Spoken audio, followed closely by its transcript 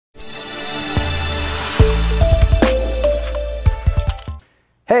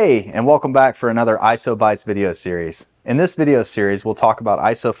Hey, and welcome back for another ISO Bytes video series. In this video series, we'll talk about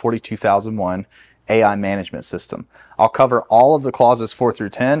ISO 42001 AI Management System. I'll cover all of the clauses 4 through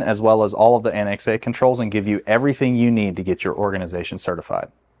 10, as well as all of the Annex A controls, and give you everything you need to get your organization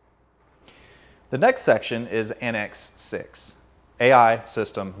certified. The next section is Annex 6, AI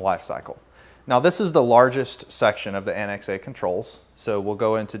System Lifecycle. Now, this is the largest section of the Annex A controls, so we'll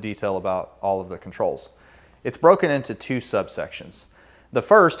go into detail about all of the controls. It's broken into two subsections. The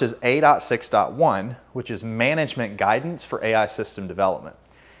first is A.6.1, which is management guidance for AI system development,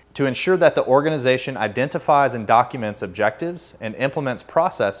 to ensure that the organization identifies and documents objectives and implements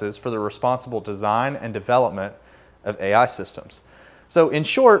processes for the responsible design and development of AI systems. So in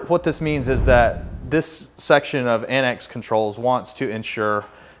short, what this means is that this section of Annex controls wants to ensure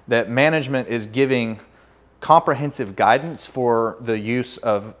that management is giving comprehensive guidance for the use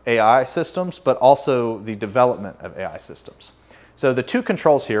of AI systems, but also the development of AI systems. So the two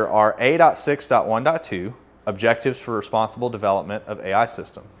controls here are A.6.1.2 Objectives for Responsible Development of AI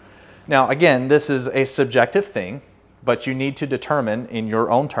System. Now again, this is a subjective thing, but you need to determine in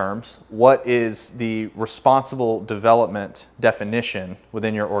your own terms what is the responsible development definition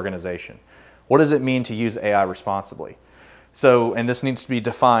within your organization. What does it mean to use AI responsibly? So, and this needs to be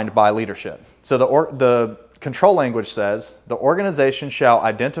defined by leadership. So the control language says, the organization shall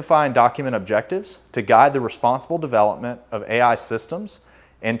identify and document objectives to guide the responsible development of AI systems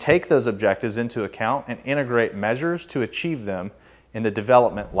and take those objectives into account and integrate measures to achieve them in the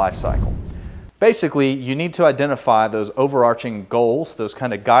development lifecycle. Basically, you need to identify those overarching goals, those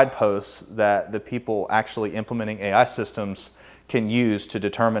kind of guideposts that the people actually implementing AI systems can use to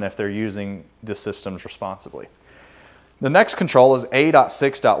determine if they're using the systems responsibly. The next control is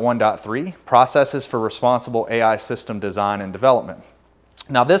A.6.1.3 Processes for Responsible AI System Design and Development.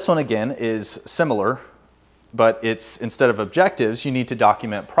 Now this one again is similar, but it's instead of objectives, you need to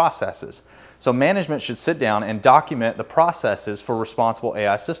document processes. So management should sit down and document the processes for responsible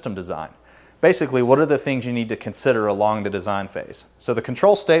AI system design. Basically, what are the things you need to consider along the design phase? So the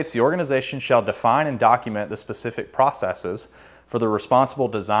control states the organization shall define and document the specific processes for the responsible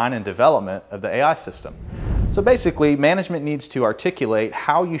design and development of the AI system. So basically, management needs to articulate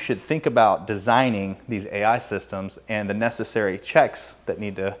how you should think about designing these AI systems and the necessary checks that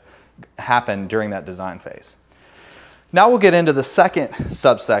need to happen during that design phase. Now we'll get into the second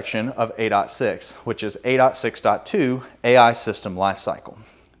subsection of A.6, which is A.6.2 AI System Lifecycle.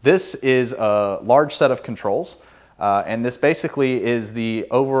 This is a large set of controls, and this basically is the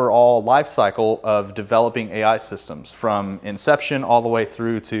overall life cycle of developing AI systems from inception all the way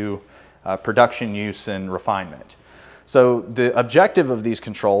through to production use and refinement. So the objective of these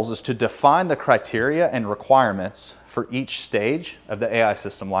controls is to define the criteria and requirements for each stage of the AI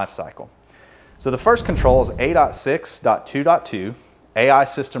system lifecycle. So the first control is A.6.2.2 AI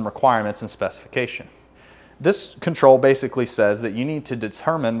System Requirements and Specification. This control basically says that you need to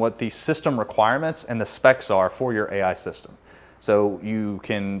determine what the system requirements and the specs are for your AI system. So you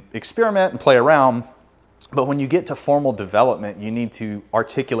can experiment and play around, but when you get to formal development, you need to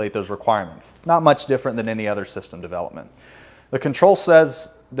articulate those requirements. Not much different than any other system development. The control says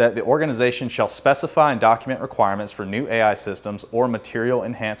that the organization shall specify and document requirements for new AI systems or material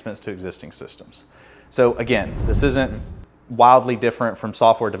enhancements to existing systems. So again, this isn't wildly different from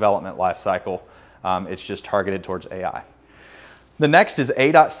software development lifecycle. It's just targeted towards AI. The next is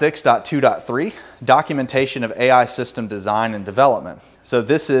A.6.2.3, Documentation of AI System Design and Development. So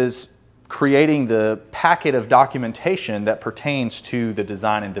this is creating the packet of documentation that pertains to the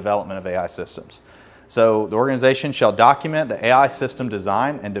design and development of AI systems. So the organization shall document the AI system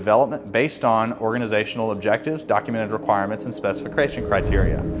design and development based on organizational objectives, documented requirements, and specification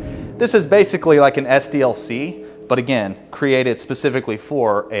criteria. This is basically like an SDLC, but again, created specifically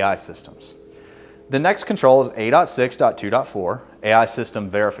for AI systems. The next control is A.6.2.4, AI System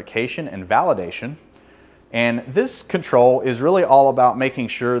Verification and Validation. And this control is really all about making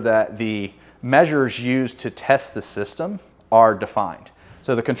sure that the measures used to test the system are defined.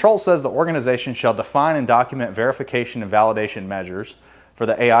 So the control says the organization shall define and document verification and validation measures for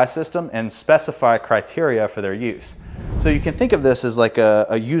the AI system and specify criteria for their use. So you can think of this as like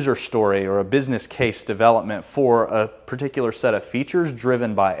a user story or a business case development for a particular set of features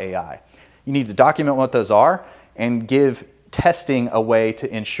driven by AI. You need to document what those are and give testing a way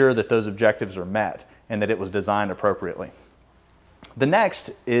to ensure that those objectives are met and that it was designed appropriately. The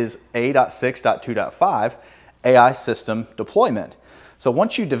next is A.6.2.5, AI System Deployment. So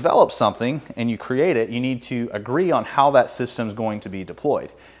once you develop something and you create it, you need to agree on how that system is going to be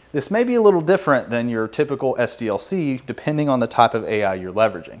deployed. This may be a little different than your typical SDLC depending on the type of AI you're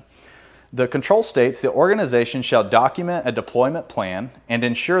leveraging. The control states the organization shall document a deployment plan and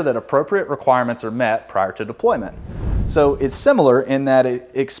ensure that appropriate requirements are met prior to deployment. So it's similar in that it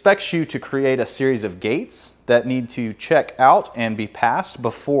expects you to create a series of gates that need to check out and be passed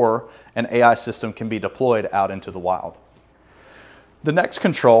before an AI system can be deployed out into the wild. The next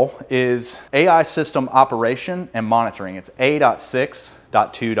control is AI system operation and monitoring. It's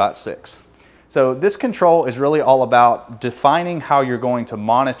A.6.1.2 So this control is really all about defining how you're going to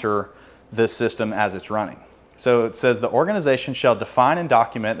monitor this system as it's running. So it says the organization shall define and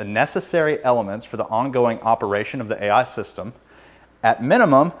document the necessary elements for the ongoing operation of the AI system. At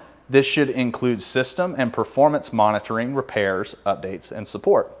minimum, this should include system and performance monitoring, repairs, updates, and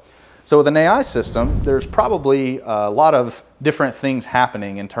support. So with an AI system, there's probably a lot of different things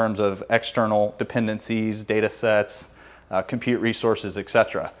happening in terms of external dependencies, data sets, compute resources,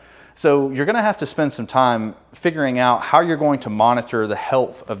 etc. So you're going to have to spend some time figuring out how you're going to monitor the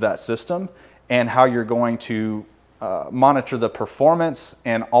health of that system and how you're going to monitor the performance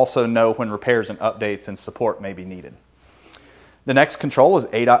and also know when repairs and updates and support may be needed. The next control is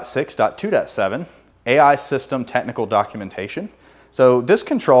A.6.1.2 AI system technical documentation. So this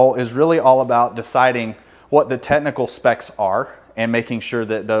control is really all about deciding what the technical specs are and making sure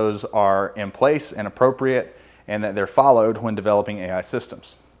that those are in place and appropriate and that they're followed when developing AI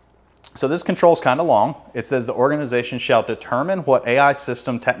systems. So this control is kind of long. It says the organization shall determine what AI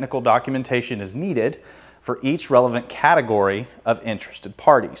system technical documentation is needed for each relevant category of interested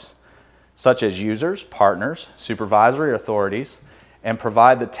parties, such as users, partners, supervisory authorities, and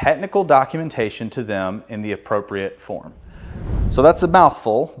provide the technical documentation to them in the appropriate form. So that's a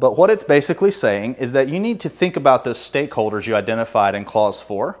mouthful, but what it's basically saying is that you need to think about those stakeholders you identified in Clause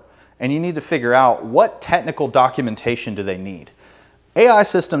 4, and you need to figure out what technical documentation do they need. AI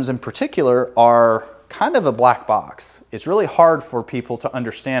systems in particular are kind of a black box. It's really hard for people to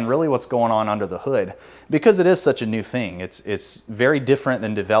understand really what's going on under the hood because it is such a new thing. It's very different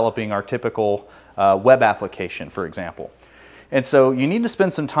than developing our typical web application, for example. And so you need to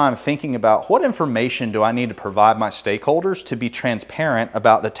spend some time thinking about what information do I need to provide my stakeholders to be transparent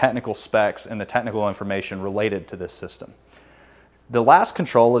about the technical specs and the technical information related to this system. The last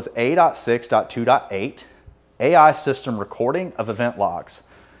control is A.6.2.8. AI system recording of event logs.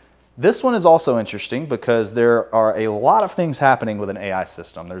 This one is also interesting because there are a lot of things happening with an AI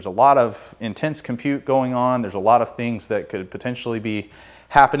system. There's a lot of intense compute going on. There's a lot of things that could potentially be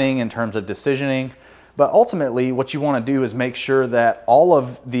happening in terms of decisioning. But ultimately, what you want to do is make sure that all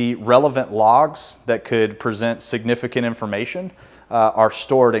of the relevant logs that could present significant information are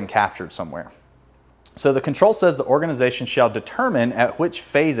stored and captured somewhere. So the control says the organization shall determine at which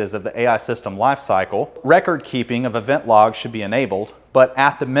phases of the AI system lifecycle record keeping of event logs should be enabled, but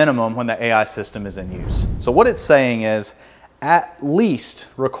at the minimum when the AI system is in use. So what it's saying is at least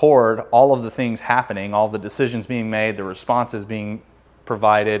record all of the things happening, all the decisions being made, the responses being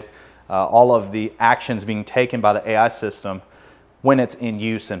provided, all of the actions being taken by the AI system when it's in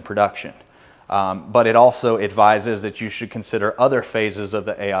use in production. But it also advises that you should consider other phases of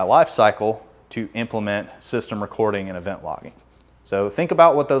the AI lifecycle to implement system recording and event logging. So think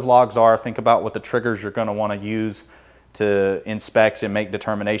about what those logs are, think about what the triggers you're going to want to use to inspect and make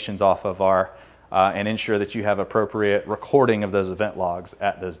determinations off of are, and ensure that you have appropriate recording of those event logs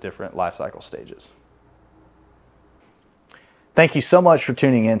at those different lifecycle stages. Thank you so much for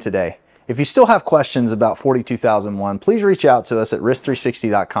tuning in today. If you still have questions about 42001, please reach out to us at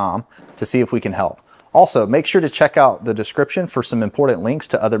risk360.com to see if we can help. Also, make sure to check out the description for some important links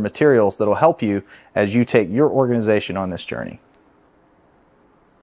to other materials that will help you as you take your organization on this journey.